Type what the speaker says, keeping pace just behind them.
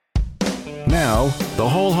Now, The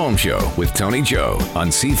Whole Home Show with Tony Joe on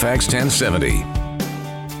CFAX 1070.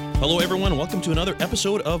 Hello, everyone. Welcome to another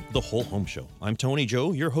episode of The Whole Home Show. I'm Tony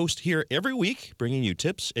Joe, your host here every week, bringing you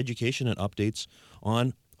tips, education, and updates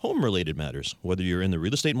on home-related matters. Whether you're in the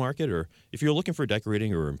real estate market or if you're looking for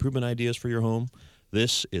decorating or improvement ideas for your home,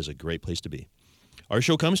 this is a great place to be. Our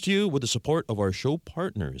show comes to you with the support of our show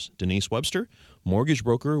partners, Denise Webster, mortgage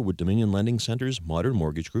broker with Dominion Lending Center's Modern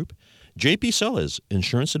Mortgage Group, JP Sellers,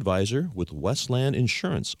 insurance advisor with Westland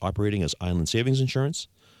Insurance, operating as Island Savings Insurance,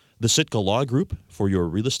 the Sitka Law Group for your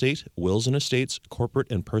real estate, wills and estates, corporate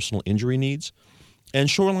and personal injury needs, and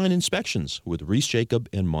Shoreline Inspections with Reese Jacob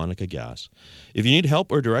and Monica Gass. If you need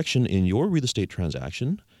help or direction in your real estate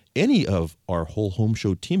transaction, any of our Whole Home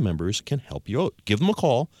Show team members can help you out. Give them a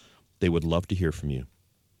call. They would love to hear from you.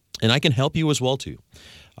 And I can help you as well, too.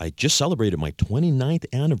 I just celebrated my 29th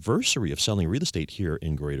anniversary of selling real estate here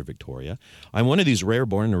in Greater Victoria. I'm one of these rare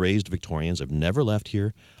born and raised Victorians. I've never left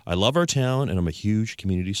here. I love our town, and I'm a huge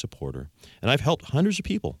community supporter. And I've helped hundreds of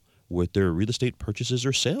people with their real estate purchases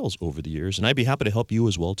or sales over the years, and I'd be happy to help you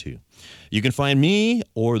as well, too. You can find me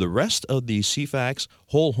or the rest of the CFAX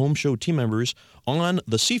Whole Home Show team members on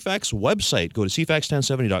the CFAX website. Go to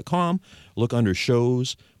cfax1070.com, look under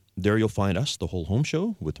shows. There you'll find us, The Whole Home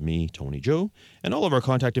Show, with me, Tony Joe, and all of our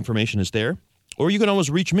contact information is there. Or you can always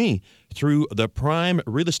reach me through the Prime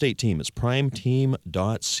Real Estate Team. It's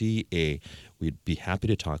primeteam.ca. We'd be happy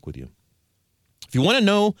to talk with you. If you want to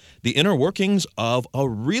know the inner workings of a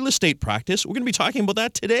real estate practice, we're going to be talking about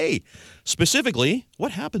that today. Specifically,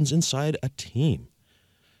 what happens inside a team.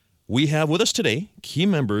 We have with us today key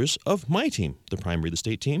members of my team, the Prime Real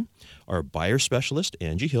Estate Team, our buyer specialist,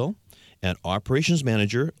 Angie Hill, and operations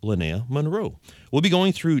manager, Linnea Monroe. We'll be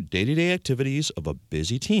going through day-to-day activities of a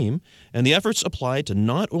busy team and the efforts applied to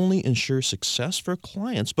not only ensure success for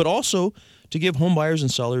clients, but also to give home buyers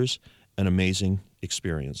and sellers an amazing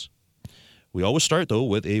experience. We always start, though,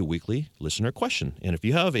 with a weekly listener question. And if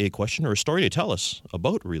you have a question or a story to tell us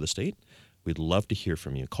about real estate, we'd love to hear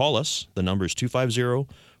from you. Call us. The number is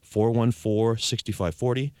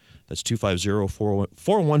 250-414-6540. That's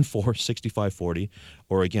 250-414-6540.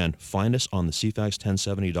 Or again, find us on the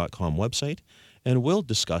cfax1070.com website, and we'll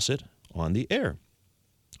discuss it on the air.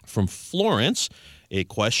 From Florence, a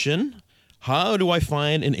question: how do I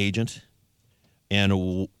find an agent?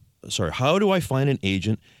 And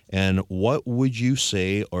what would you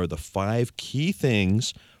say are the 5 key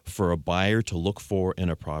things for a buyer to look for in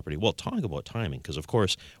a property? Well, talk about timing, because of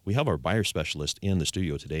course we have our buyer specialist in the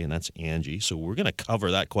studio today, and that's Angie. So we're going to cover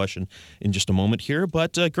that question in just a moment here.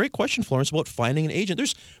 But great question, Florence, about finding an agent.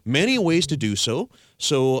 There's many ways to do so.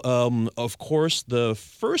 So, of course, the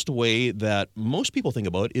first way that most people think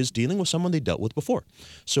about is dealing with someone they dealt with before.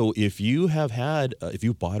 So if you have had, if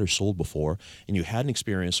you've bought or sold before and you had an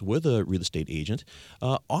experience with a real estate agent,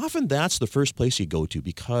 often that's the first place you go to,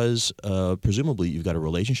 because presumably you've got a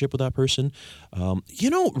relationship with that person.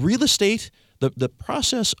 Real estate, the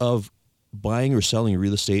process of buying or selling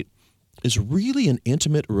real estate is really an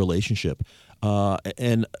intimate relationship.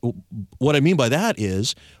 And what I mean by that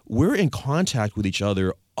is we're in contact with each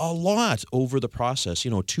other a lot over the process,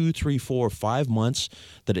 2, 3, 4, 5 months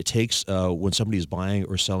that it takes when somebody's buying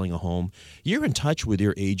or selling a home. You're in touch with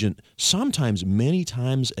your agent sometimes many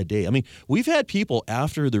times a day. I mean, we've had people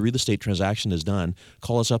after the real estate transaction is done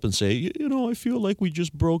call us up and say, I feel like we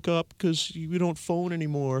just broke up because we don't phone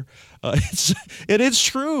anymore. It's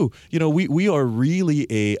true. We are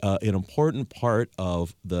really an important part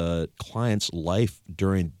of the client's life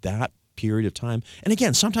during that period of time. And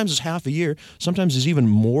again, sometimes it's half a year, sometimes it's even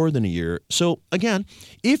more than a year. So again,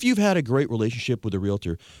 if you've had a great relationship with a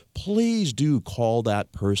realtor, please do call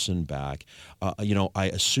that person back.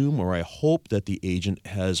 I assume or I hope that the agent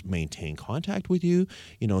has maintained contact with you,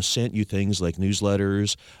 sent you things like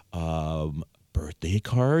newsletters, birthday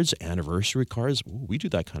cards, anniversary cards. Ooh, we do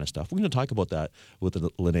that kind of stuff. We're going to talk about that with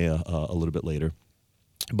Linnea a little bit later.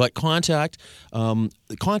 But contact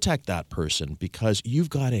that person because you've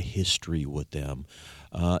got a history with them.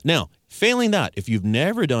 Now, failing that, if you've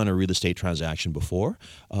never done a real estate transaction before,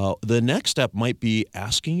 the next step might be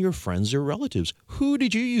asking your friends or relatives, who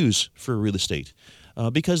did you use for real estate?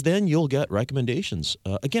 Because then you'll get recommendations.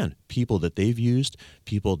 Again, people that they've used,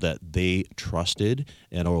 people that they trusted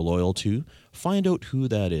and are loyal to. Find out who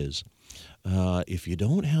that is. If you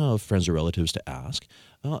don't have friends or relatives to ask,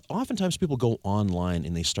 oftentimes people go online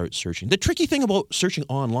and they start searching. The tricky thing about searching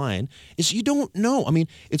online is you don't know. I mean,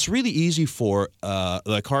 it's really easy for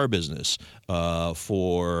the car business,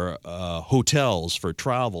 for hotels, for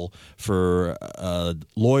travel, for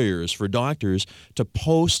lawyers, for doctors to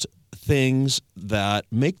post things that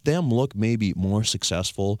make them look maybe more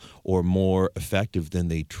successful or more effective than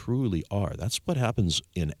they truly are. That's what happens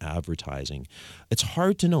in advertising. It's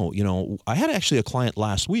hard to know. I had actually a client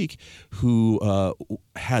last week who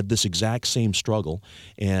had this exact same struggle,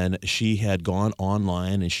 and she had gone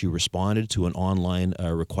online and she responded to an online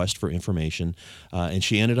request for information, and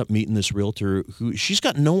she ended up meeting this realtor who she's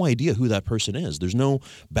got no idea who that person is. There's no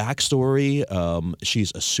backstory.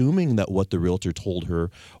 She's assuming that what the realtor told her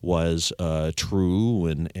was true,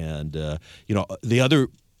 and the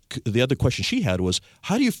other question she had was,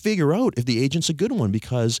 how do you figure out if the agent's a good one?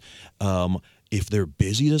 Because if they're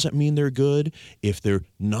busy, does that mean they're good? If they're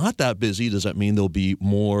not that busy, does that mean they'll be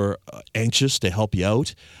more anxious to help you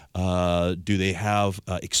out? Do they have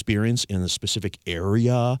experience in a specific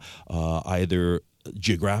area, either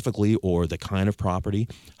geographically or the kind of property?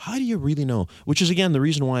 How do you really know? Which is, again, the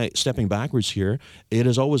reason why, stepping backwards here, it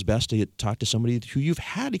is always best to talk to somebody who you've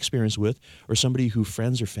had experience with, or somebody who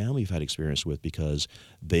friends or family have had experience with, because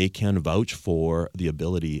they can vouch for the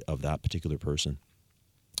ability of that particular person.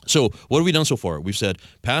 So what have we done so far? We've said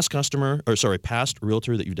past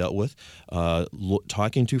realtor that you dealt with,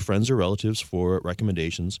 talking to friends or relatives for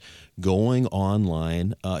recommendations, going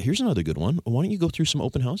online. Here's another good one. Why don't you go through some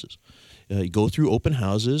open houses? Go through open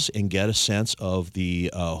houses and get a sense of the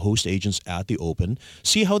host agents at the open.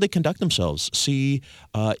 See how they conduct themselves. See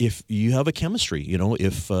if you have a chemistry.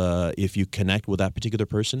 If you connect with that particular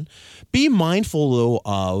person. Be mindful, though,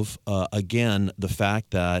 of again, the fact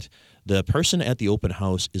that the person at the open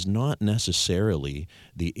house is not necessarily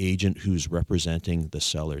the agent who's representing the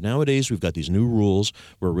seller. Nowadays, we've got these new rules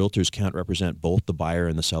where realtors can't represent both the buyer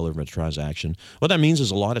and the seller of a transaction. What that means is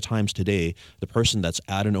a lot of times today, the person that's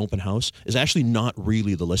at an open house is actually not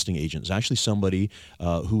really the listing agent. It's actually somebody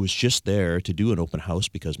who was just there to do an open house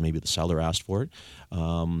because maybe the seller asked for it.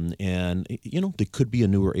 They could be a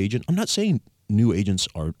newer agent. I'm not saying new agents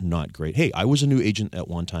are not great. Hey, I was a new agent at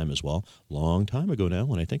one time as well, long time ago now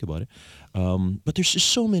when I think about it. But there's just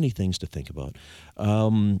so many things to think about.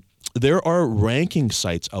 There are ranking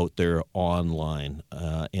sites out there online,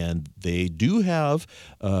 and they do have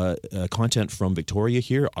content from Victoria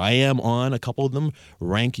here. I am on a couple of them.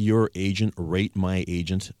 Rank Your Agent, Rate My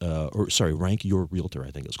Agent, Rank Your Realtor,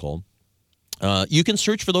 I think it's called. You can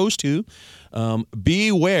search for those too.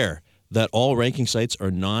 Beware that all ranking sites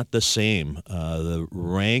are not the same. I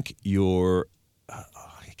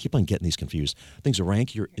keep on getting these confused. I think is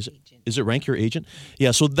it Rank Your Agent?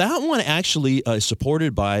 Yeah, so that one actually is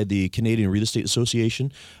supported by the Canadian Real Estate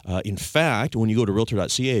Association. In fact, when you go to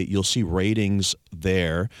realtor.ca, you'll see ratings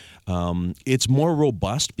there. It's more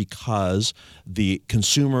robust because the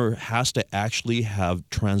consumer has to actually have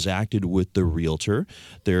transacted with the realtor.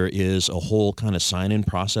 There is a whole kind of sign-in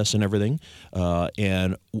process and everything.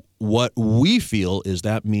 And what we feel is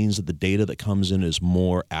that means that the data that comes in is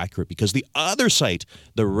more accurate, because the other site,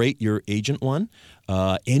 the Rate Your Agent one,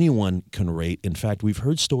 anyone can rate. In fact, we've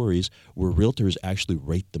heard stories where realtors actually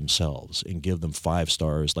rate themselves and give them 5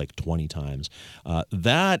 stars like 20 times.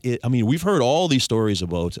 We've heard all these stories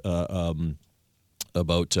about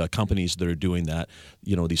companies that are doing that,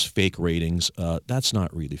 these fake ratings. That's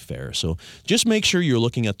not really fair. So just make sure you're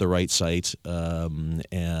looking at the right site.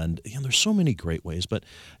 There's so many great ways. But,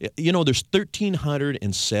 there's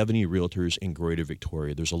 1,370 realtors in Greater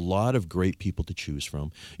Victoria. There's a lot of great people to choose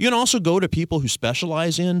from. You can also go to people who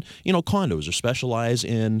specialize in, condos, or specialize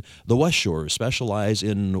in the West Shore, or specialize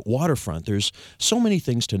in waterfront. There's so many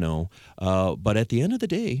things to know. But at the end of the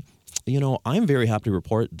day, I'm very happy to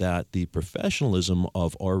report that the professionalism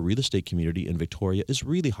of our real estate community in Victoria is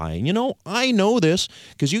really high. And I know this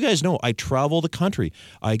because you guys know I travel the country.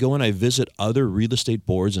 I go and I visit other real estate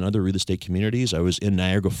boards and other real estate communities. I was in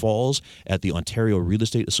Niagara Falls at the Ontario Real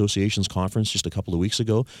Estate Association's conference just a couple of weeks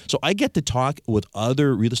ago. So I get to talk with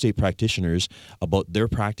other real estate practitioners about their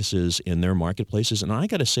practices in their marketplaces. And I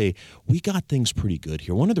got to say, we got things pretty good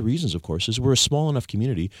here. One of the reasons, of course, is we're a small enough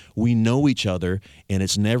community. We know each other, and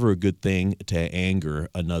it's never a good thing to anger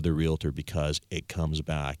another realtor because it comes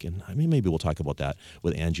back. And maybe we'll talk about that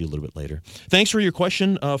with Angie a little bit later. Thanks for your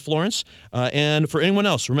question, Florence. And for anyone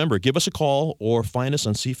else, remember, give us a call or find us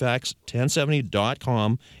on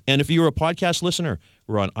cfax1070.com. And if you're a podcast listener,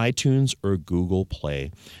 we're on iTunes or Google Play.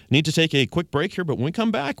 Need to take a quick break here, but when we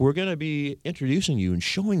come back, we're going to be introducing you and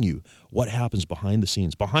showing you what happens behind the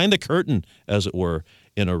scenes, behind the curtain, as it were,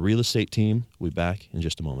 in a real estate team. We'll be back in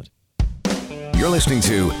just a moment. You're listening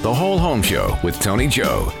to The Whole Home Show with Tony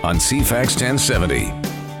Joe on CFAX 1070.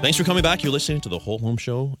 Thanks for coming back. You're listening to The Whole Home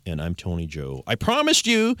Show, and I'm Tony Joe. I promised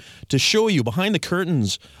you to show you behind the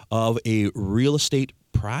curtains of a real estate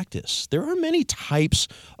practice. There are many types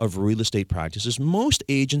of real estate practices. Most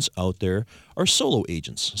agents out there are solo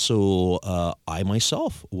agents. So I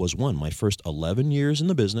myself was one. My first 11 years in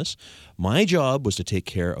the business, my job was to take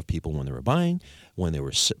care of people when they were buying, when they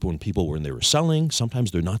were selling.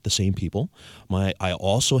 Sometimes they're not the same people. I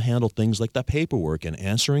also handled things like the paperwork and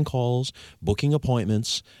answering calls, booking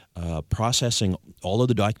appointments, processing all of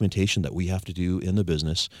the documentation that we have to do in the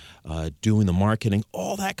business, doing the marketing,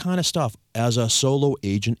 all that kind of stuff as a solo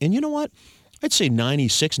agent. And you know what? I'd say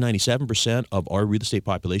 96, 97% of our real estate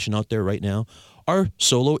population out there right now are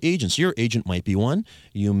solo agents. Your agent might be one.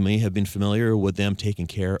 You may have been familiar with them taking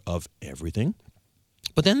care of everything.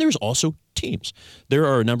 But then there's also teams. There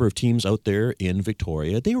are a number of teams out there in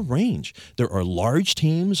Victoria. They range. There are large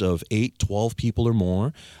teams of 8, 12 people or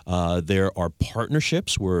more. There are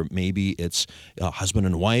partnerships where maybe it's a husband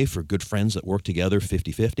and wife or good friends that work together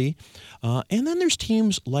 50-50. And then there's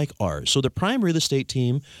teams like ours. So the Prime Real Estate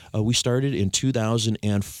team, we started in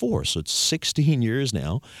 2004. So it's 16 years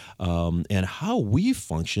now. And how we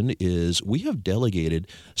function is we have delegated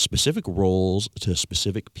specific roles to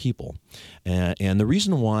specific people. And the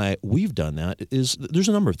reason why we've done that is there's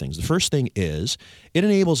a number of things. The first thing is it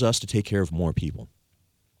enables us to take care of more people.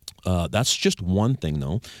 That's just one thing,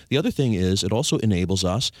 though. The other thing is it also enables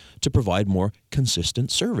us to provide more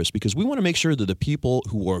consistent service because we want to make sure that the people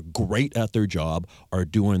who are great at their job are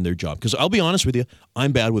doing their job. Because I'll be honest with you,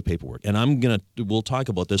 I'm bad with paperwork. And we'll talk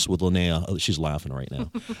about this with Linnea. She's laughing right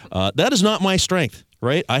now. That is not my strength,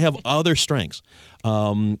 right? I have other strengths.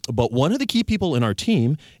 But one of the key people in our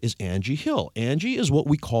team is Angie Hill. Angie is what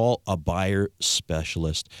we call a buyer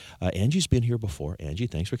specialist. Angie's been here before. Angie,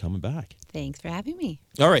 thanks for coming back. Thanks for having me.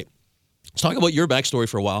 All right. Let's talk about your backstory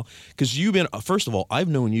for a while, because you've been, first of all, I've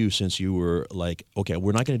known you since you were like, okay,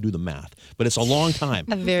 we're not going to do the math, but it's a long time.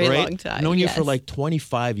 A very right? long time. I've known you for like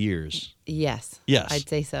 25 years. Yes. Yes. I'd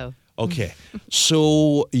say so. Okay.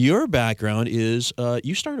 So your background is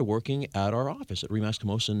you started working at our office at Remax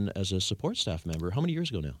Camosun as a support staff member. How many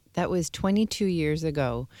years ago now? That was 22 years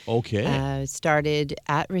ago. Okay. Started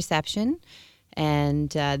at reception and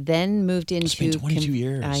then moved into... It's been 22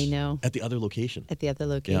 years. I know. At the other location. At the other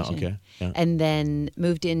location. Yeah, okay. Yeah. And then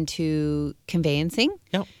moved into conveyancing.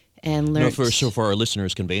 Yeah. And learned... So for our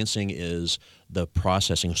listeners, conveyancing is the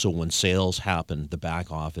processing. So when sales happen, the back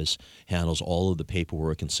office handles all of the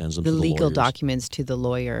paperwork and sends them to the legal lawyers. Documents to the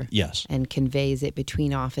lawyer. Yes. And conveys it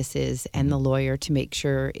between offices and the lawyer to make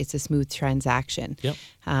sure it's a smooth transaction. Yep.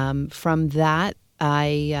 From that,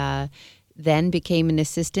 I then became an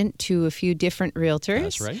assistant to a few different realtors.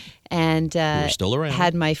 That's right. And We're still around.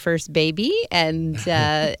 Had my first baby and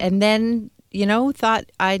and then, thought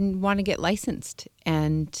I'd want to get licensed.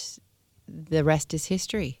 And the rest is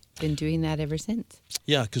history. Been doing that ever since.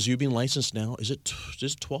 Yeah, because you've been licensed now. Is it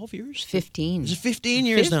 12 years? 15. Is it 15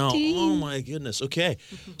 years 15. now? Oh, my goodness. Okay.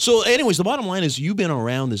 So anyways, the bottom line is you've been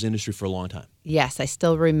around this industry for a long time. Yes, I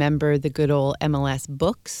still remember the good old MLS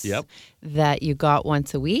books that you got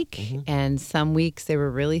once a week. Mm-hmm. And some weeks they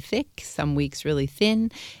were really thick, some weeks really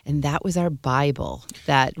thin. And that was our Bible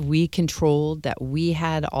that we controlled, that we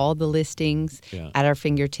had all the listings at our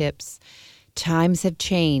fingertips. Times have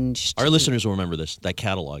changed. Our listeners will remember this, that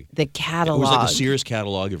catalog. The catalog. It was like the Sears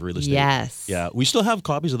catalog of real estate. Yes. Yeah. We still have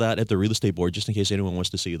copies of that at the real estate board just in case anyone wants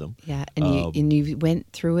to see them. Yeah. And you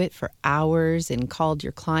went through it for hours and called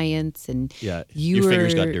your clients and your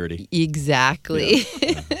fingers got dirty. Exactly.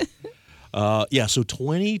 Yeah. So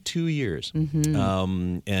 22 years.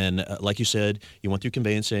 Mm-hmm. And like you said, you went through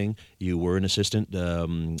conveyancing, you were an assistant,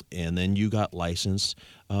 and then you got licensed.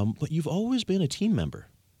 But you've always been a team member.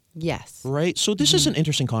 Yes. Right. So this is an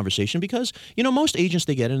interesting conversation because, most agents,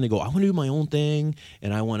 they get in and they go, I want to do my own thing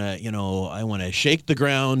and I want to, shake the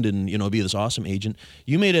ground and, be this awesome agent.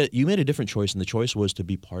 You made a different choice, and the choice was to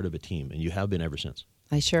be part of a team, and you have been ever since.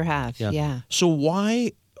 I sure have. Yeah. So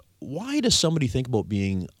why does somebody think about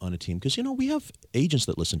being on a team? Because, we have agents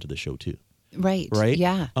that listen to the show too. Right.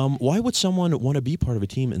 Yeah. Why would someone want to be part of a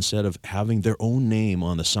team instead of having their own name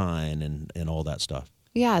on the sign and all that stuff?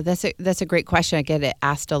 Yeah, that's a great question. I get it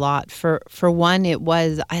asked a lot. For one,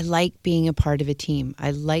 I like being a part of a team.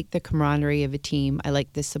 I like the camaraderie of a team. I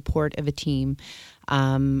like the support of a team.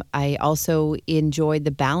 I also enjoy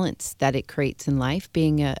the balance that it creates in life.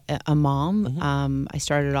 Being a mom, mm-hmm. I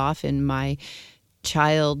started off and my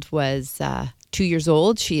child was 2 years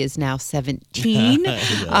old. She is now 17,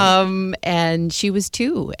 and she was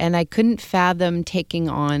 2. And I couldn't fathom taking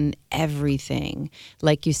on everything,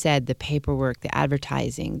 like you said, the paperwork, the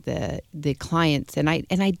advertising, the clients, and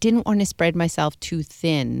I didn't want to spread myself too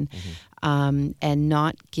thin, mm-hmm. And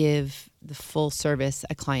not give the full service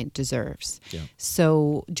a client deserves. Yeah.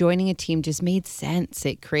 So joining a team just made sense.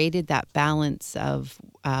 It created that balance of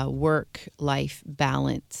work-life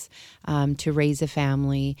balance to raise a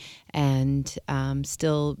family and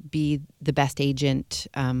still be the best agent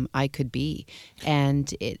I could be.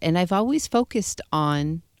 And I've always focused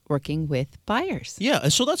on working with buyers. Yeah,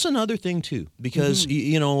 so that's another thing too, because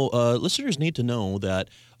listeners need to know that,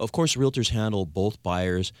 of course, realtors handle both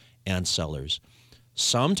buyers and sellers.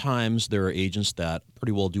 Sometimes there are agents that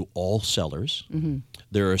pretty well do all sellers. Mm-hmm.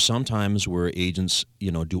 There are some times where agents,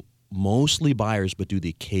 do mostly buyers but do the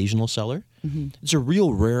occasional seller. Mm-hmm. It's a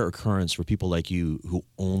real rare occurrence for people like you who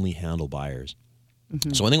only handle buyers.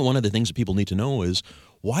 Mm-hmm. So I think one of the things that people need to know is,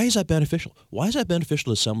 why is that beneficial? Why is that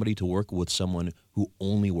beneficial to somebody to work with someone who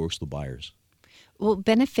only works with buyers? Well, it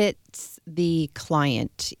benefits the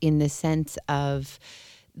client in the sense of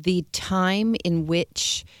the time in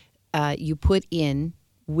which you put in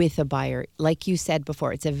with a buyer. Like you said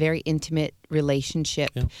before, it's a very intimate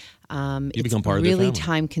relationship. Yeah. You become part of their family. Really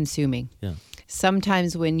time consuming. Yeah.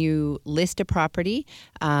 Sometimes when you list a property,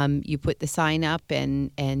 you put the sign up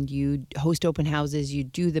and you host open houses, you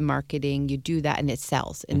do the marketing, you do that, and it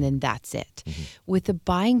sells, and then that's it. Mm-hmm. With the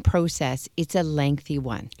buying process, it's a lengthy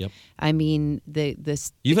one. Yep. I mean,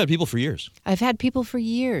 you've had people for years. I've had people for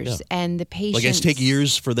years, and the patience. Like, it's take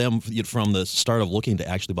years for them from the start of looking to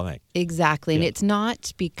actually buying. Exactly, and it's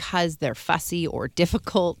not because they're fussy or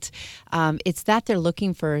difficult. It's that they're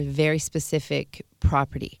looking for a very specific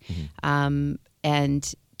property. Mm-hmm.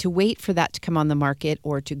 And to wait for that to come on the market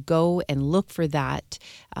or to go and look for that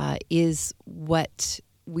is what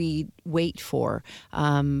we wait for.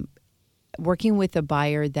 Working with a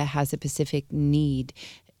buyer that has a specific need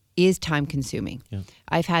is time consuming. Yeah.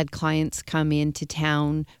 I've had clients come into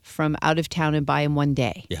town from out of town and buy in one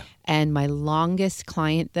day. Yeah. And my longest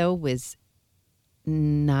client, though, was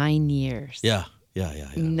 9 years. Yeah.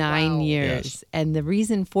 9 years. Yes. And the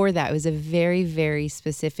reason for that was a very, very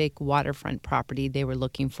specific waterfront property they were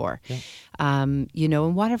looking for. Yeah. And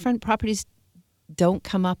waterfront properties don't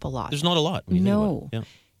come up a lot. There's not a lot. No. Yeah.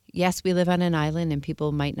 Yes, we live on an island and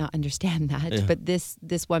people might not understand that. But this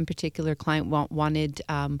one particular client wanted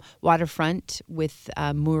waterfront with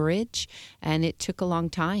moorage, and it took a long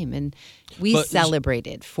time. And we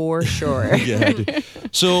celebrated for sure. Yeah.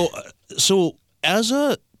 So as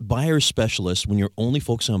a buyer specialist, when you're only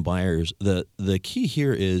focused on buyers, the key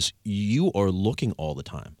here is you are looking all the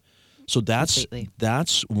time. So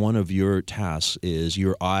that's one of your tasks, is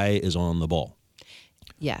your eye is on the ball.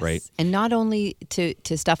 Yes. Right. And not only to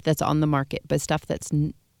stuff that's on the market, but stuff that's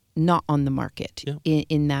not on the market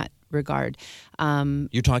in that regard.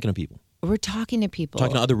 You're talking to people. We're talking to people.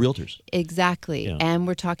 Talking to other realtors. Exactly. Yeah. And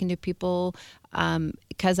we're talking to people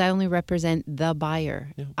because I only represent the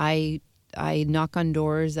buyer. Yeah. I knock on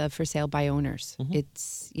doors for sale by owners.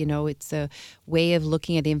 Mm-hmm. It's a way of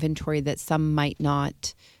looking at inventory that some might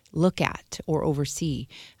not look at or oversee.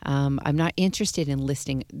 I'm not interested in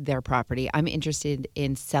listing their property. I'm interested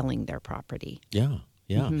in selling their property. Yeah.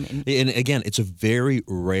 Mm-hmm. And again, it's a very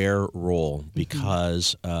rare role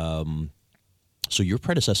because so your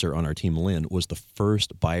predecessor on our team, Lynn, was the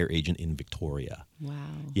first buyer agent in Victoria. Wow.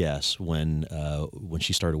 Yes, when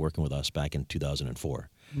she started working with us back in 2004.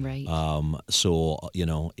 Right. So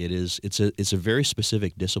it's a very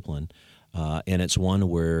specific discipline, and it's one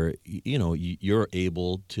where you're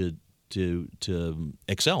able to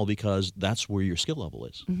excel because that's where your skill level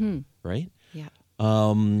is. Mm-hmm. Right. Yeah.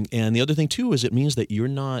 And the other thing too is it means that you're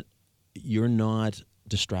not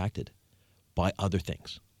distracted by other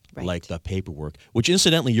things. Right. Like the paperwork, which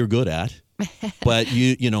incidentally you're good at, but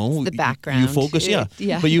it's the background. You focus,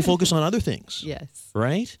 but you focus on other things. Yes.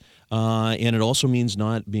 Right. And it also means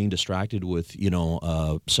not being distracted with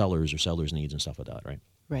sellers or sellers' needs and stuff like that. Right.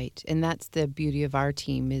 Right, and that's the beauty of our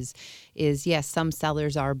team is yes, some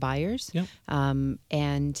sellers are buyers,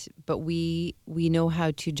 but we know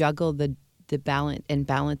how to juggle the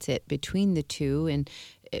balance it between the two. And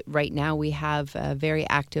right now we have a very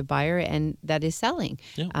active buyer, and that is selling.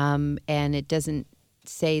 Yeah. And it doesn't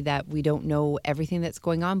say that we don't know everything that's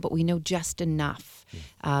going on, but we know just enough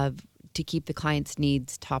to keep the client's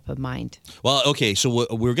needs top of mind. Well, okay, so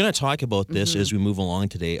we're going to talk about this as we move along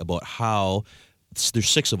today, about how there's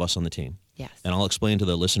 6 of us on the team. Yes. And I'll explain to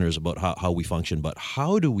the listeners about how we function, but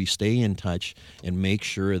how do we stay in touch and make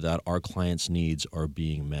sure that our clients' needs are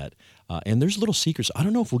being met? And there's little secrets. I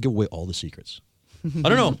don't know if we'll give away all the secrets. I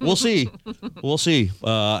don't know. We'll see.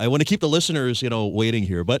 I want to keep the listeners, waiting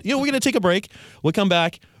here. But, we're going to take a break. We'll come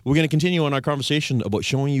back. We're going to continue on our conversation about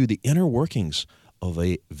showing you the inner workings of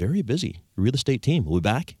a very busy real estate team. We'll be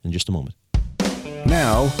back in just a moment.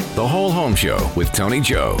 Now, The Whole Home Show with Tony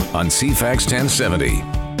Joe on CFAX 1070.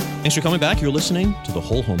 Thanks for coming back. You're listening to The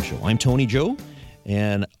Whole Home Show. I'm Tony Joe,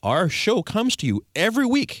 and our show comes to you every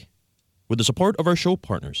week with the support of our show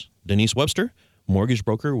partners. Denise Webster, mortgage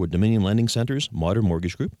broker with Dominion Lending Center's Modern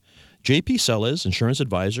Mortgage Group. JP Sellez, insurance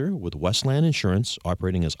advisor with Westland Insurance,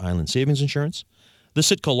 operating as Island Savings Insurance. The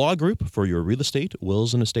Sitka Law Group for your real estate,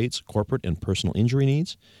 wills and estates, corporate and personal injury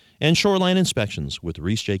needs. And Shoreline Inspections with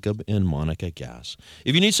Reese Jacob and Monica Gass.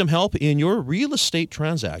 If you need some help in your real estate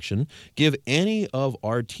transaction, give any of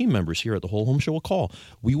our team members here at the Whole Home Show a call.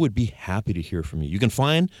 We would be happy to hear from you. You can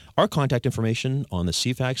find our contact information on the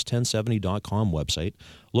CFAX1070.com website.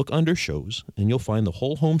 Look under shows, and you'll find the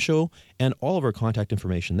Whole Home Show and all of our contact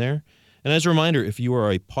information there. And as a reminder, if you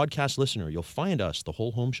are a podcast listener, you'll find us, The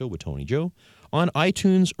Whole Home Show with Tony Joe, on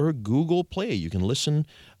iTunes or Google Play. You can listen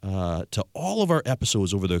to all of our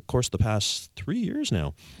episodes over the course of the past 3 years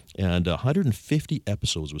now, and 150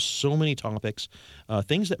 episodes with so many topics,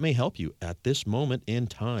 things that may help you at this moment in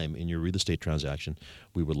time in your real estate transaction.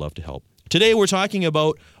 We would love to help. Today, we're talking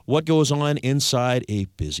about what goes on inside a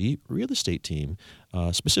busy real estate team,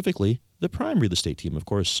 specifically the Prime Real Estate team. Of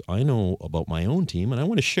course, I know about my own team, and I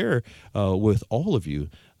want to share with all of you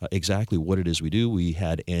exactly what it is we do. We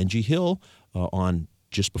had Angie Hill on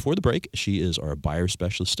just before the break. She is our buyer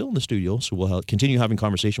specialist, still in the studio, so we'll continue having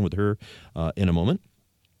conversation with her in a moment.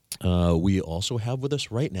 We also have with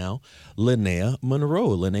us right now Linnea Monroe.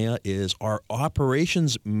 Linnea is our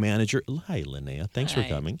operations manager. Hi, Linnea. Thanks for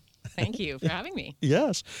coming. Thank you for having me.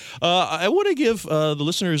 Yes. I want to give the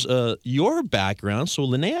listeners your background. So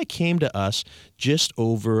Linnea came to us just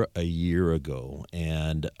over a year ago,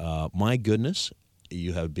 and my goodness,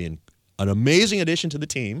 you have been an amazing addition to the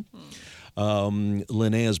team.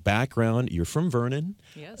 Linnea's background, you're from Vernon.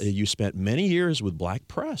 Yes. You spent many years with Black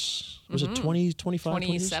Press. Was it 20, 25?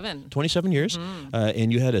 27. 27 years.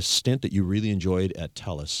 And you had a stint that you really enjoyed at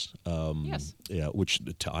TELUS. Yes. Yeah, which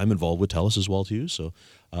I'm involved with TELUS as well, too. So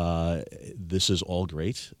this is all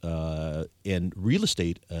great. And real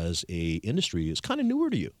estate as a industry is kind of newer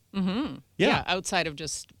to you. Mm-hmm. Yeah. Outside of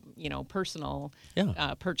just, personal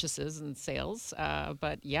purchases and sales.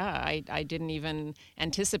 But yeah, I didn't even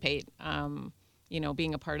anticipate,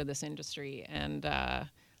 being a part of this industry. And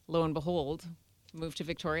lo and behold, moved to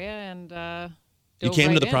Victoria and you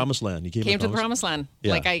came to the promised land. You came to the promised land.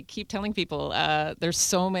 Yeah. Like I keep telling people, there's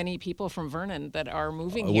so many people from Vernon that are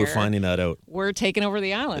moving here. We're finding that out. We're taking over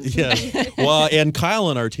the island. Yeah. Well, and Kyle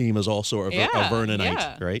on our team is also a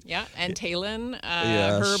Vernonite, right? Yeah. And Talon,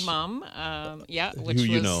 yes. her mom, which who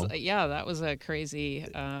you was, know. That was a crazy,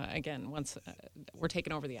 once we're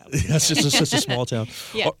taking over the island. That's just such a small town.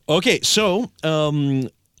 Yeah. Okay. So,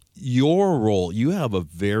 your role, you have a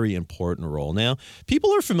very important role. Now,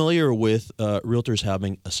 people are familiar with realtors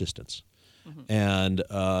having assistants. And,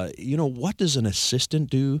 what does an assistant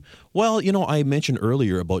do? Well, I mentioned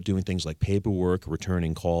earlier about doing things like paperwork,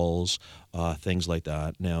 returning calls, things like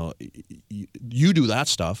that. Now, you do that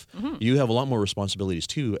stuff. You have a lot more responsibilities,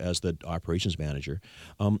 too, as the operations manager.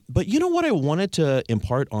 But what I wanted to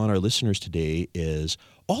impart on our listeners today is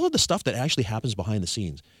all of the stuff that actually happens behind the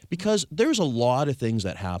scenes. Because there's a lot of things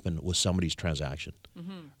that happen with somebody's transaction,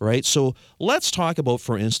 right? So let's talk about,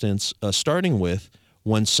 for instance, starting with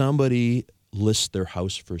when somebody lists their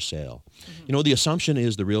house for sale. The assumption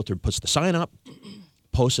is the realtor puts the sign up,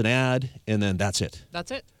 posts an ad, and then that's it.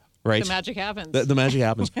 That's it. Right? The magic happens. The magic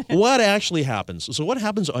happens. What actually happens? So what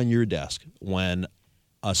happens on your desk when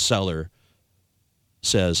a seller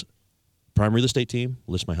says, Prime Real Estate team,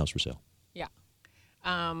 list my house for sale? Yeah.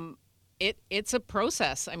 It's a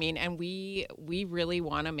process. I mean, and we really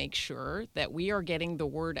want to make sure that we are getting the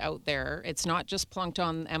word out there. It's not just plunked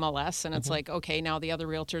on MLS and it's like, okay, now the other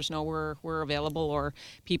realtors know we're available, or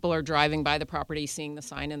people are driving by the property seeing the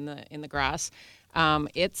sign in the grass.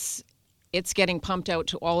 It's getting pumped out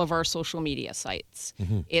to all of our social media sites.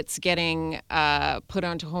 It's getting put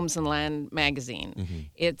onto Homes and Land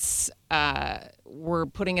magazine. It's we're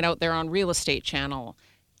putting it out there on Real Estate Channel,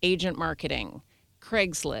 agent marketing,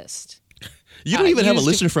 Craigslist. You don't even have a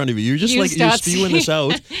list in front of you. You're just you're spewing this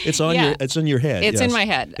out. It's on it's in your head. It's yes. in my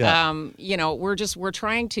head. Yeah. We're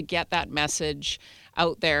trying to get that message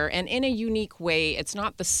out there, and in a unique way. It's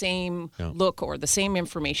not the same look or the same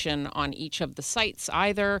information on each of the sites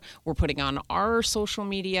either. We're putting on our social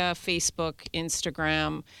media, Facebook,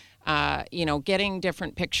 Instagram, getting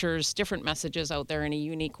different pictures, different messages out there in a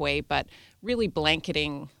unique way, but really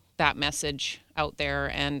blanketing that message out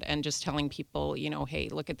there and just telling people, hey,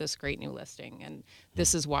 look at this great new listing, and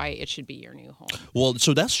this is why it should be your new home. Well,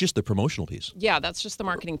 so that's just the promotional piece. Yeah, that's just the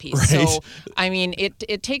marketing piece. Right. So, I mean,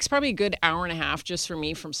 it takes probably a good hour and a half just for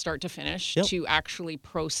me from start to finish to actually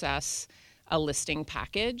process a listing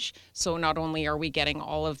package. So not only are we getting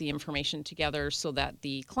all of the information together so that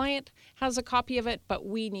the client has a copy of it, but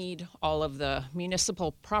we need all of the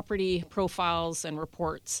municipal property profiles and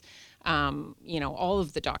reports. All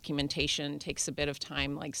of the documentation takes a bit of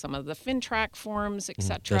time, like some of the FinTrack forms, et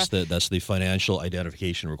cetera. That's the financial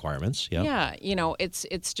identification requirements. Yeah. Yeah.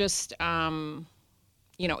 It's just,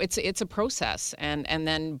 it's a process, and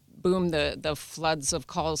then boom, the floods of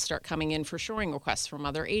calls start coming in for showing requests from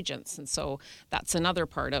other agents, and so that's another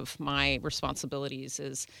part of my responsibilities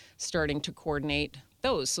is starting to coordinate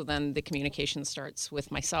those. So then the communication starts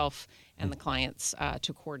with myself and the clients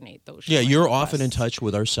to coordinate those. Yeah, you're requests. often in touch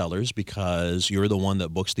with our sellers because you're the one that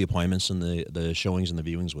books the appointments and the showings and the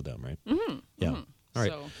viewings with them, right? Mm-hmm. Yeah. Mm-hmm. All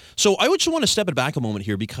right. So I would just want to step it back a moment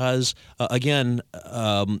here because, again,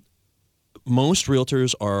 most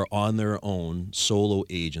realtors are on their own, solo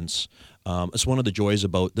agents. It's one of the joys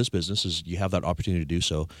about this business is you have that opportunity to do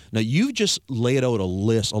so. Now, you've just laid out a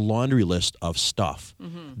laundry list of stuff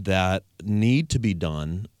that need to be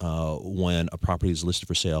done when a property is listed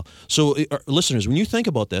for sale. So, listeners, when you think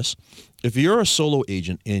about this, if you're a solo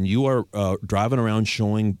agent and you are driving around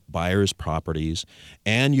showing buyers properties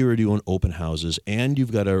and you're doing open houses and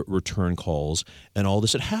you've got to return calls and all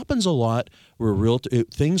this, it happens a lot where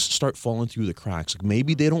things start falling through the cracks. Like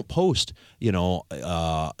maybe they don't post,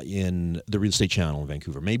 in the real estate channel in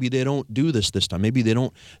Vancouver. Maybe they don't do this time. Maybe they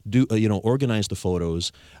don't do, organize the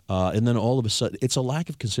photos. And then all of a sudden, it's a lack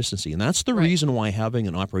of consistency. And that's the reason why having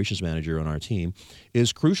an operations manager on our team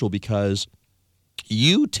is crucial because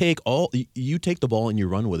you take the ball and you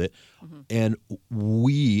run with it. And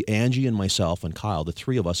we, Angie and myself and Kyle, the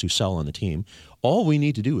three of us who sell on the team, all we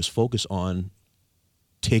need to do is focus on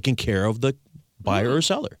taking care of the buyer or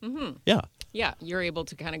seller. Yeah. Yeah, you're able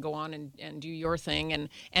to kind of go on and do your thing.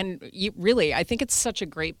 And you really, I think it's such a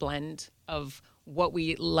great blend of what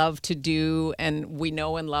we love to do and we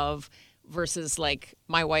know and love versus like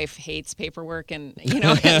my wife hates paperwork and,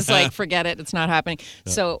 it's like, forget it, it's not happening.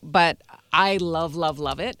 Yeah. So, but I love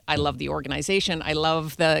it. I love the organization. I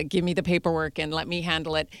love give me the paperwork and let me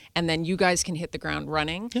handle it. And then you guys can hit the ground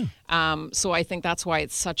running. Yeah. So I think that's why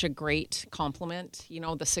it's such a great complement.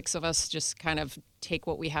 The six of us just kind of take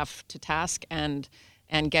what we have to task and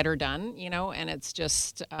get her done, and it's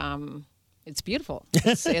just, it's beautiful.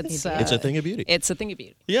 It's a thing of beauty. It's a thing of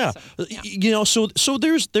beauty. Yeah. So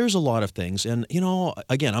there's a lot of things. And,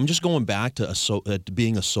 again, I'm just going back to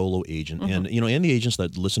being a solo agent. And, and the agents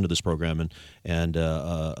that listen to this program and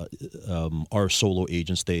are solo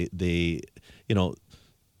agents, they'll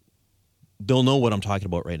know what I'm talking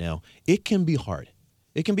about right now. It can be hard.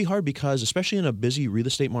 It can be hard because, especially in a busy real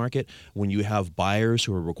estate market, when you have buyers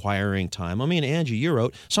who are requiring time. I mean, Angie, you're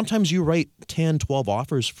out. Sometimes you write 10, 12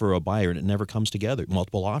 offers for a buyer and it never comes together,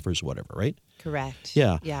 multiple offers, whatever, right? Correct.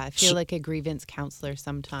 Yeah. Yeah, I feel like a grievance counselor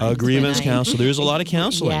sometimes. A grievance counselor. There's a lot of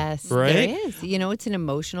counseling. Yes, right? there is. It's an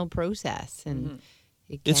emotional process. And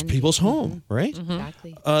it's people's home, right?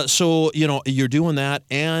 Exactly. So, you're doing that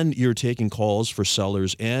and you're taking calls for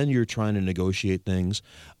sellers and you're trying to negotiate things.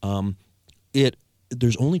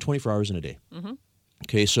 There's only 24 hours in a day.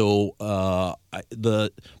 Okay, so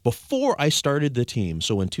before I started the team,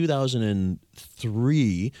 so in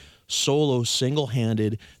 2003, solo,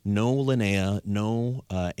 single-handed, no Linnea, no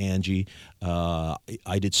Angie, I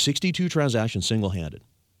did 62 transactions single-handed.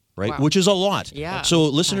 Right, wow. Which is a lot. Yeah. So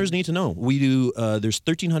listeners need to know we do. There's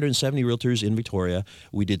 1,370 realtors in Victoria.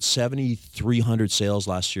 We did 7,300 sales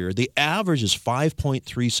last year. The average is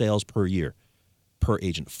 5.3 sales per year per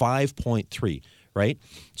agent. 5.3. Right?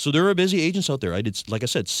 So there are busy agents out there. I did, like I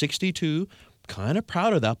said, 62. Kind of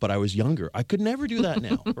proud of that, but I was younger. I could never do that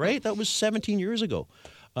now, right? That was 17 years ago.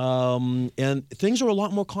 And things are a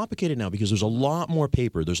lot more complicated now because there's a lot more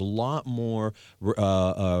paper. There's a lot more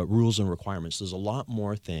rules and requirements. There's a lot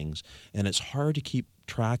more things. And it's hard to keep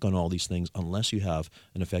track on all these things unless you have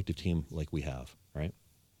an effective team like we have, right?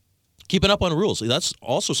 Keeping up on rules. That's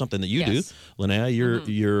also something that you do. Linnea,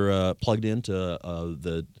 you're plugged into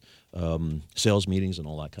the sales meetings and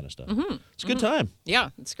all that kind of stuff. It's a good time. Yeah,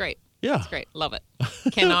 it's great. Yeah. It's great. Love it.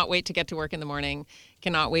 Cannot wait to get to work in the morning.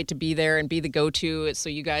 Cannot wait to be there and be the go-to so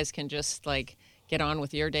you guys can just like get on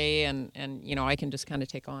with your day and I can just kind of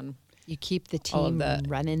take on You keep the All of team the-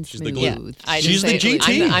 running She's the smooth. glue. I She's just the say,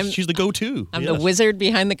 GT. She's the go-to. I'm Yes. the wizard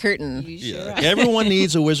behind the curtain. You sure Yeah. are. Everyone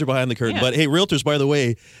needs a wizard behind the curtain. Yeah. But hey, realtors, by the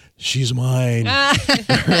way, she's mine. Yeah.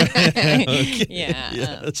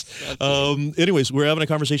 Yes. Anyways, we're having a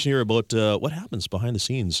conversation here about what happens behind the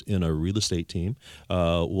scenes in a real estate team.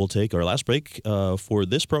 We'll take our last break for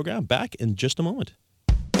this program. Back in just a moment.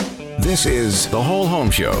 This is The Whole Home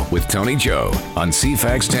Show with Tony Joe on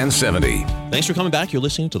CFAX 1070. Thanks for coming back. You're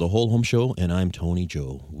listening to The Whole Home Show, and I'm Tony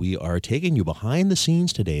Joe. We are taking you behind the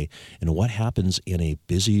scenes today in what happens in a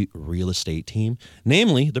busy real estate team,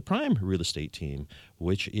 namely the Prime Real Estate Team,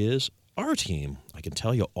 which is our team. I can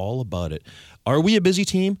tell you all about it. Are we a busy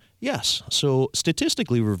team? Yes. So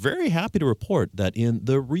statistically, we're very happy to report that in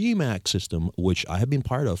the RE/MAX system, which I have been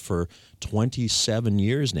part of for 27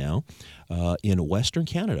 years now, in Western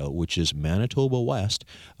Canada, which is Manitoba West,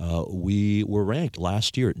 we were ranked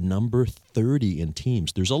last year at number 30 in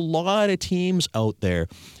teams. There's a lot of teams out there.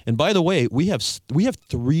 And by the way, we have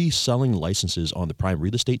 3 selling licenses on the Prime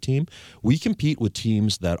Real Estate Team. We compete with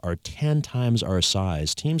teams that are 10 times our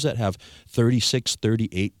size, teams that have 36,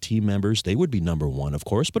 38 team members. They would be number 1, of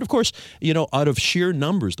course. But of course, out of sheer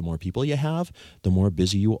numbers, the more people you have, the more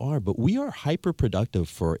busy you are. But we are hyper productive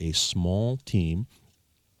for a small team.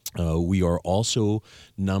 We are also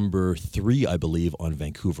number 3, I believe, on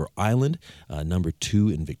Vancouver Island, number 2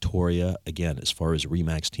 in Victoria. Again, as far as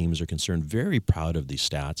RE/MAX teams are concerned, very proud of these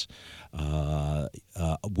stats.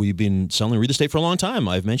 We've been selling real estate for a long time.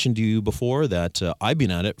 I've mentioned to you before that I've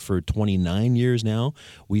been at it for 29 years now.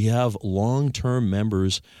 We have long-term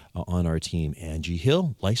members on our team. Angie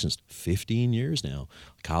Hill, licensed 15 years now.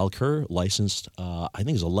 Kyle Kerr, licensed, I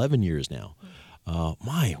think it's 11 years now.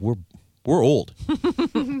 We're old.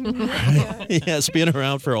 Yeah, it's been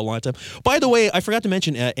around for a long time. By the way, I forgot to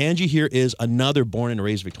mention, Angie here is another born and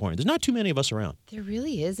raised Victorian. There's not too many of us around. There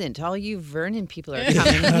really isn't. All you Vernon people are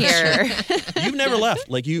coming here. You've never left,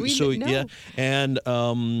 like you. No. Yeah, and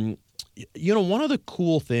one of the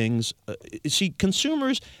cool things,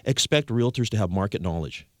 consumers expect realtors to have market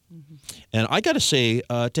knowledge. And I got to say,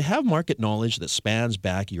 to have market knowledge that spans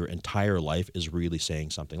back your entire life is really saying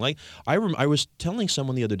something. Like I was telling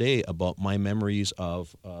someone the other day about my memories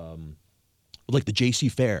of like the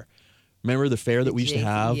JC Fair. Remember the fair that we used to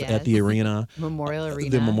have at the arena? Memorial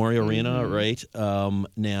Arena. The Memorial Arena, right?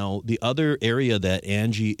 Now, the other area that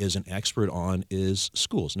Angie is an expert on is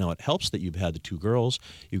schools. Now, it helps that you've had the 2 girls.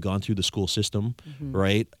 You've gone through the school system,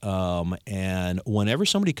 right? And whenever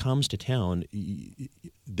somebody comes to town,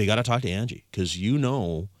 they got to talk to Angie because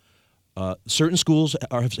certain schools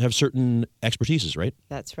have certain expertises, right?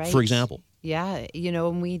 That's right. For example. Yeah,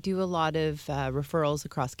 and we do a lot of referrals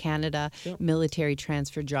across Canada, military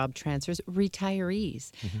transfer, job transfers, retirees.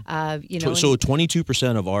 So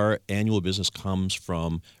 22% of our annual business comes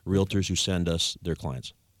from realtors who send us their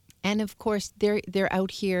clients. And of course, they're out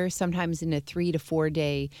here sometimes in a 3 to 4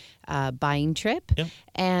 day buying trip. Yeah.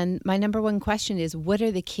 And my number one question is, what are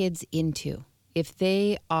the kids into? If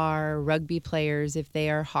they are rugby players, if they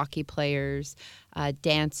are hockey players,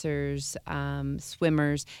 dancers,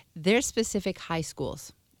 swimmers, they're specific high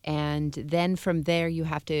schools. And then from there, you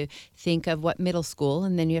have to think of what middle school,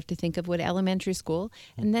 and then you have to think of what elementary school.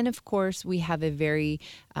 And then, of course, we have a very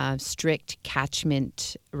strict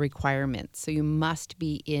catchment requirement. So you must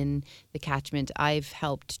be in the catchment. I've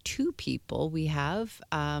helped 2 people. We have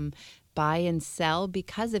buy and sell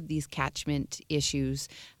because of these catchment issues.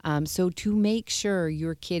 So to make sure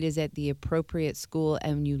your kid is at the appropriate school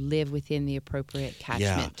and you live within the appropriate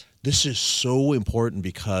catchment. Yeah. This is so important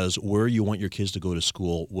because where you want your kids to go to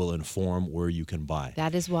school will inform where you can buy.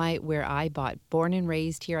 That is where I bought. Born and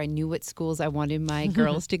raised here, I knew what schools I wanted my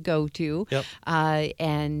girls to go to. Yep.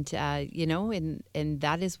 And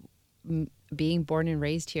that is being born and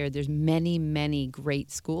raised here. There's many, many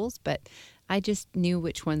great schools, but I just knew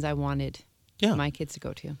which ones I wanted my kids to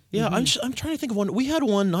go to. Yeah, I'm trying to think of one. We had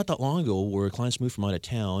one not that long ago where clients moved from out of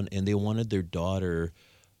town and they wanted their daughter,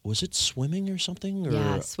 was it swimming or something?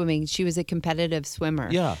 Yeah, swimming. She was a competitive swimmer.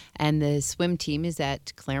 Yeah. And the swim team is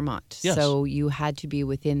at Claremont. Yes. So you had to be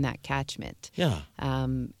within that catchment. Yeah.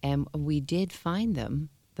 And we did find them,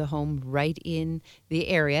 the home right in the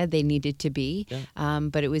area they needed to be. Yeah.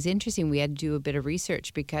 But it was interesting. We had to do a bit of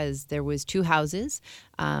research because there was 2 houses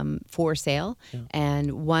for sale,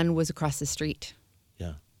 and one was across the street.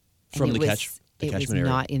 Yeah. From And the it was the It was catchment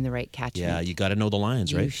area. not in the right catchment. Yeah, you got to know the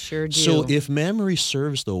lines, right? You sure do. So if memory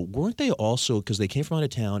serves, though, weren't they also, because they came from out of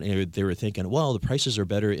town and they were thinking, well, the prices are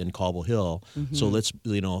better in Cobble Hill, so let's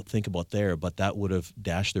think about there. But that would have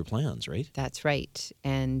dashed their plans, right? That's right.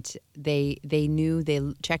 And they knew, they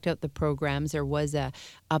checked out the programs. There was a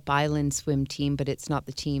Up Island swim team, but it's not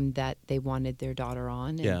the team that they wanted their daughter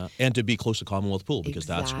on. Yeah, and to be close to Commonwealth Pool, because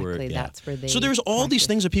that's where they So there's all these practice.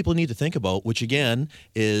 things that people need to think about, which again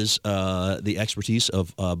is the expertise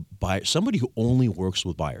of somebody who only works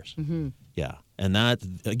with buyers. Yeah, and that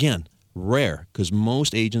again rare, because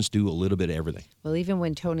most agents do a little bit of everything. Well, even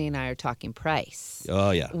when Tony and I are talking price,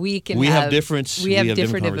 Oh yeah, we have different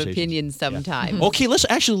different conversations. opinions sometimes. Okay,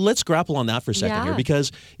 let's grapple on that for a second here, Yeah.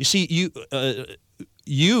 because you see,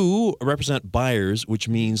 you represent buyers, which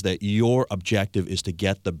means that your objective is to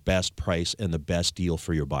get the best price and the best deal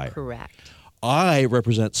for your buyer. Correct. I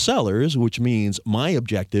represent sellers, which means my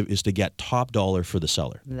objective is to get top dollar for the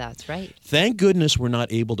seller. That's right. Thank goodness we're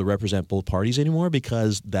not able to represent both parties anymore,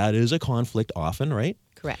 because that is a conflict often, right?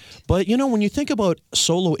 Correct. But, when you think about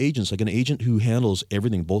solo agents, like an agent who handles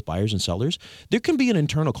everything, both buyers and sellers, there can be an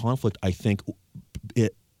internal conflict, I think,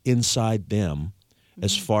 inside them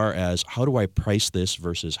as far as how do I price this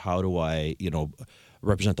versus how do I,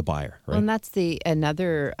 represent the buyer, right? Well, and that's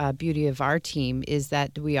another beauty of our team is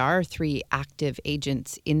that we are 3 active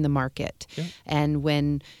agents in the market. Yeah. And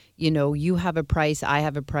when you have a price, I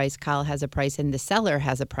have a price, Kyle has a price, and the seller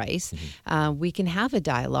has a price, we can have a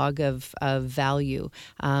dialogue of value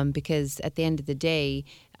because at the end of the day,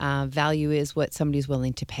 value is what somebody's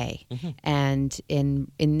willing to pay. And in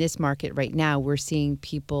this market right now, we're seeing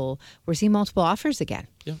multiple offers again.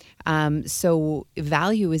 Yeah. So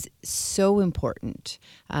value is so important,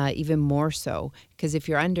 even more so, because if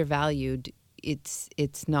you're undervalued, it's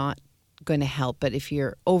not going to help. But if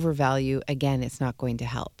you're overvalued, again, it's not going to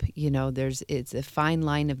help. It's a fine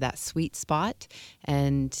line of that sweet spot,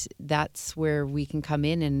 and that's where we can come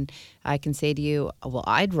in. And I can say to you, well,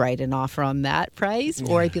 I'd write an offer on that price,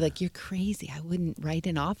 or I'd be like, you're crazy. I wouldn't write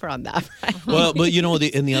an offer on that price. Well, but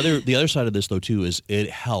the other side of this though too is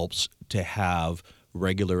it helps to have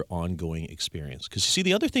regular ongoing experience, because see,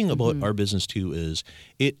 the other thing about our business too is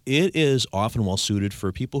it is often well suited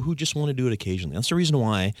for people who just want to do it occasionally. That's the reason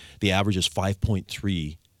why the average is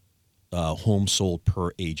 5.3 homes sold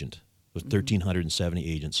per agent with 1,370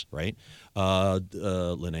 agents, right?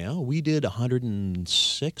 Linnea, we did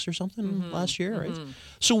 106 or something last year, right?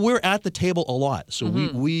 So we're at the table a lot. So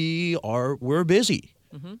we're busy,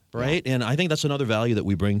 right? And I think that's another value that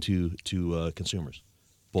we bring to consumers,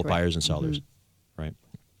 both buyers and sellers. Right.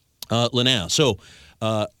 Linnea, so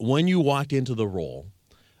when you walked into the role,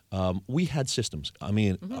 we had systems. I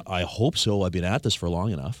mean, I hope so. I've been at this for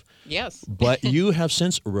long enough. Yes. But you have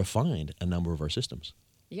since refined a number of our systems.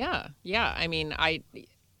 Yeah. I mean,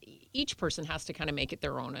 each person has to kind of make it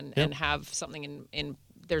their own and have something in.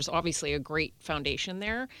 There's obviously a great foundation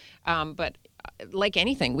there, but like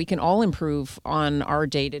anything, we can all improve on our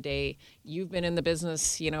day-to-day. You've been in the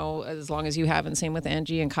business, as long as you have, and same with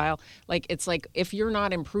Angie and Kyle. It's like if you're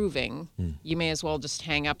not improving, you may as well just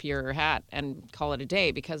hang up your hat and call it a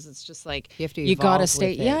day, because it's just like You have to you got to evolve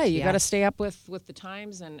stay. with it, Yeah, you yeah. got to stay up with the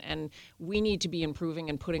times, and we need to be improving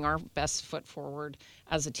and putting our best foot forward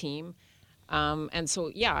as a team. And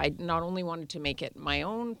so, I not only wanted to make it my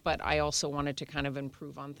own, but I also wanted to kind of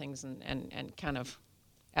improve on things and kind of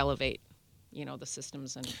elevate, the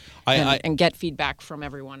systems and get feedback from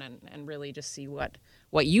everyone and really just see what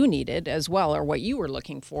you needed as well, or what you were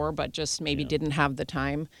looking for, but just maybe didn't have the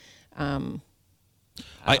time. I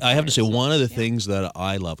have to say, one of the things that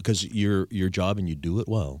I love, because your job, and you do it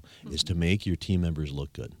well, is to make your team members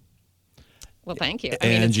look good. Well, thank you.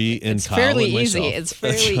 Angie and it's Kyle fairly and myself. easy. It's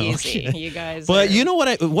fairly Okay. easy. You guys. But you know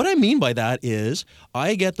what I mean by that is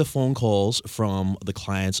I get the phone calls from the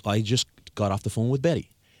clients. I just got off the phone with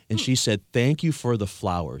Betty, and she said, "Thank you for the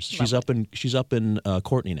flowers." She's up in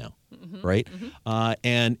Courtney now, right?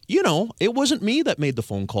 And it wasn't me that made the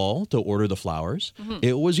phone call to order the flowers.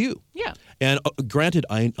 It was you. Yeah. And granted,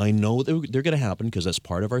 I know they're going to happen because that's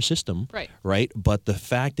part of our system, right? But the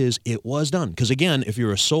fact is, it was done. Because again, if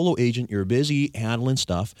you're a solo agent, you're busy handling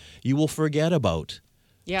stuff, you will forget about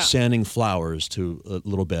sending flowers to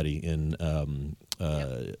little Betty in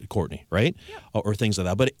Courtney, right? Yeah. Or things like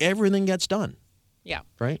that. But everything gets done. Yeah.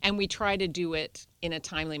 Right. And we try to do it in a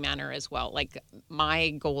timely manner as well. Like,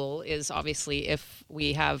 my goal is obviously, if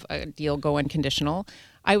we have a deal go unconditional,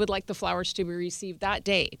 I would like the flowers to be received that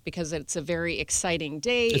day, because it's a very exciting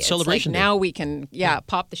day. It's celebration like day. now we can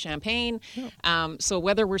pop the champagne. So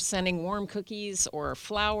whether we're sending warm cookies or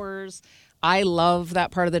flowers, I love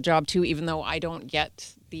that part of the job too, even though I don't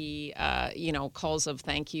get the calls of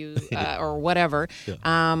thank you or whatever.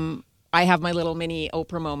 I have my little mini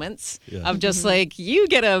Oprah moments of just like, you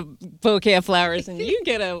get a bouquet of flowers and you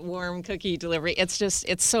get a warm cookie delivery.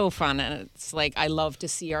 It's so fun. And it's like, I love to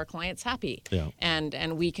see our clients happy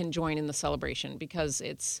and we can join in the celebration because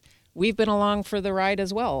we've been along for the ride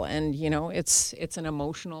as well. And, it's an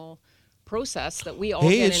emotional process that we all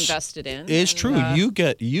get invested in. It's true. You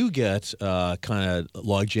get kind of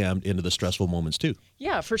log jammed into the stressful moments too.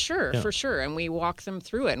 Yeah, for sure. And we walk them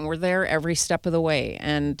through it, and we're there every step of the way.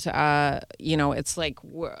 And it's like,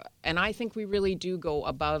 and I think we really do go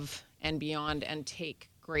above and beyond and take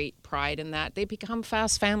great pride in that. They become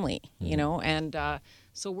fast family, and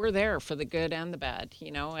so we're there for the good and the bad,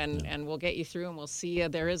 and we'll get you through, and we'll see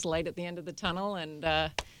there is light at the end of the tunnel, and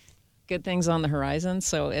good things on the horizon.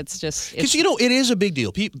 So it's just because it is a big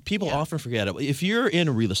deal. People often forget it. If you're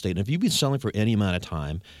in real estate and if you've been selling for any amount of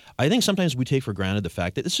time, I think sometimes we take for granted the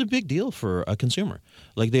fact that it's a big deal for a consumer.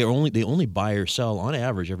 Like they only buy or sell on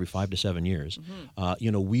average every 5 to 7 years.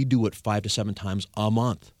 We do it 5 to 7 times a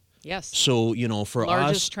month. Yes. So for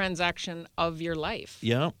largest transaction of your life.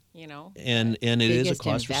 Yeah. And it is a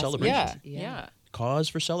cause for celebration. Yeah. Cause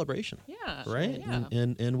for celebration. Yeah. Right? Yeah.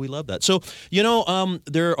 And we love that. So,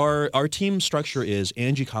 our team structure is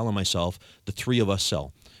Angie, Kyle, and myself. The three of us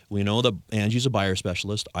sell. We know that Angie's a buyer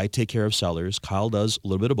specialist. I take care of sellers. Kyle does a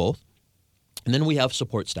little bit of both. And then we have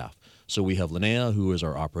support staff. So we have Linnea, who is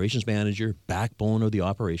our operations manager, backbone of the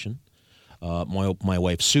operation. My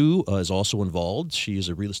wife, Sue, is also involved. She's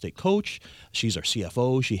a real estate coach. She's our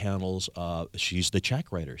CFO. She handles, she's the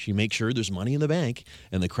check writer. She makes sure there's money in the bank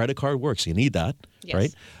and the credit card works. You need that,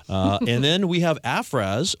 right? And then we have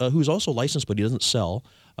Afraz, who's also licensed, but he doesn't sell.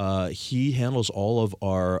 He handles all of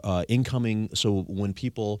our incoming. So when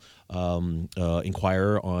people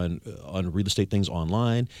inquire on real estate things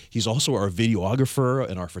online, he's also our videographer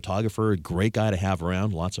and our photographer. Great guy to have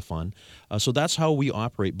around. Lots of fun. So that's how we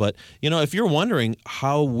operate. But if you're wondering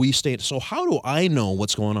how we stay, so how do I know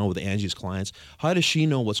what's going on with Angie's clients? How does she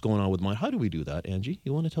know what's going on with mine? How do we do that, Angie?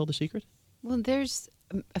 You want to tell the secret? Well, there's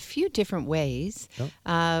a few different ways.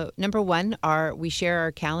 Number one we share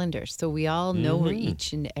our calendars, so we all know where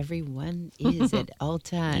each and every one is at all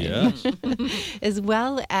times. Yes. As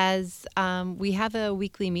well as we have a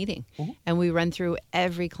weekly meeting, and we run through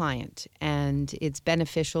every client, and it's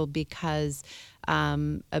beneficial because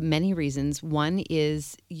of many reasons. One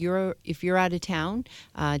is if you're out of town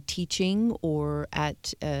teaching or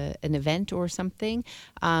at an event or something,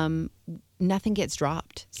 nothing gets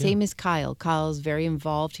dropped. Same as Kyle. Kyle's very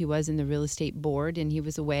involved. He was in the real estate board and he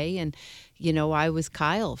was away. And, I was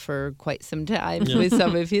Kyle for quite some time with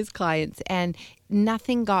some of his clients. And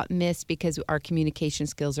nothing got missed because our communication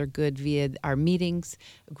skills are good via our meetings,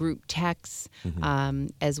 group texts,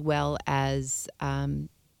 as well as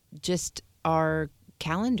just our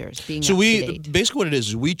calendars being so up to date. Basically what it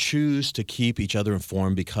is we choose to keep each other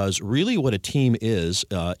informed because really what a team is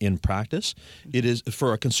in practice, it is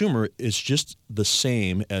for a consumer, it's just the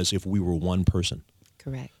same as if we were one person.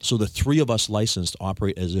 Correct. So the three of us licensed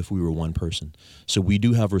operate as if we were one person. So we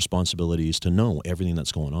do have responsibilities to know everything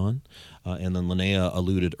that's going on. And then Linnea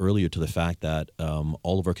alluded earlier to the fact that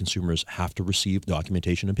all of our consumers have to receive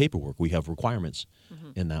documentation and paperwork. We have requirements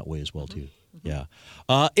in that way as well too. Yeah.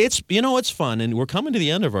 It's fun, and we're coming to the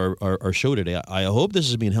end of our show today. I hope this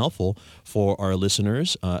has been helpful for our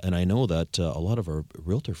listeners, and I know that a lot of our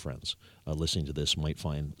realtor friends listening to this might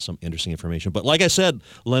find some interesting information. But like I said,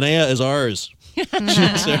 Linnea is ours.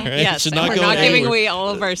 Yes, we're not giving away all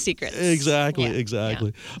of our secrets. Exactly.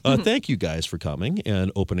 Thank you guys for coming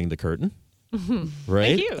and opening the curtain.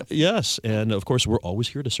 Right? Thank you. Yes, and of course, we're always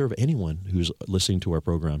here to serve anyone who's listening to our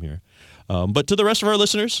program here. But to the rest of our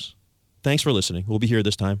listeners, thanks for listening. We'll be here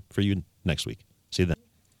this time for you next week.